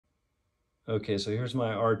Okay, so here's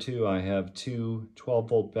my R2. I have two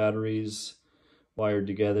 12-volt batteries wired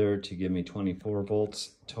together to give me 24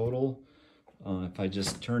 volts total. If I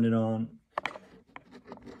just turn it on,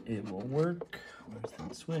 it will work. Where's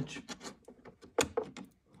that switch?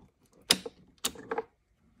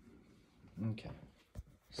 Okay,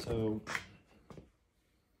 so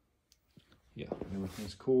yeah,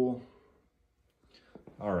 everything's cool.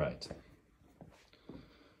 All right.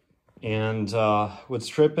 And what's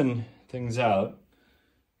tripping things out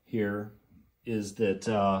here is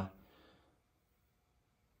that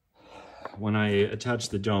when I attach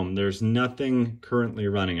the dome, there's nothing currently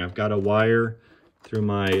running. I've got a wire through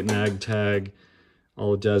my MagTag.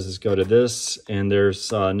 All it does is go to this, and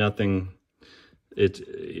there's nothing.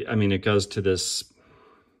 I mean, it goes to this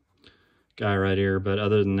guy right here, but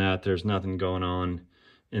other than that, there's nothing going on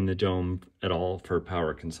in the dome at all for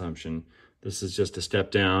power consumption. This is just a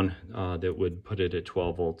step down that would put it at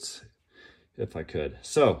 12 volts if I could.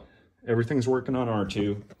 So everything's working on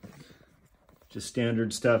R2. Just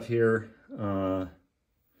standard stuff here.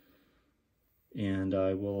 And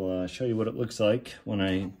I will show you what it looks like when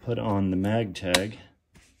I put on the MagTag.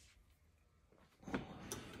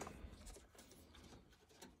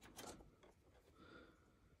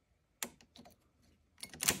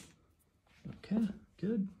 Okay,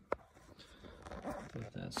 good.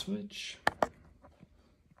 Put that switch.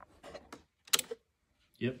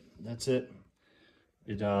 Yep, that's it.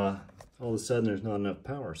 All of a sudden there's not enough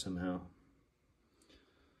power somehow.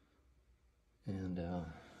 And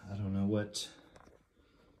I don't know what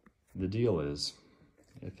the deal is.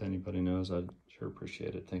 If anybody knows, I'd sure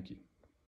appreciate it. Thank you.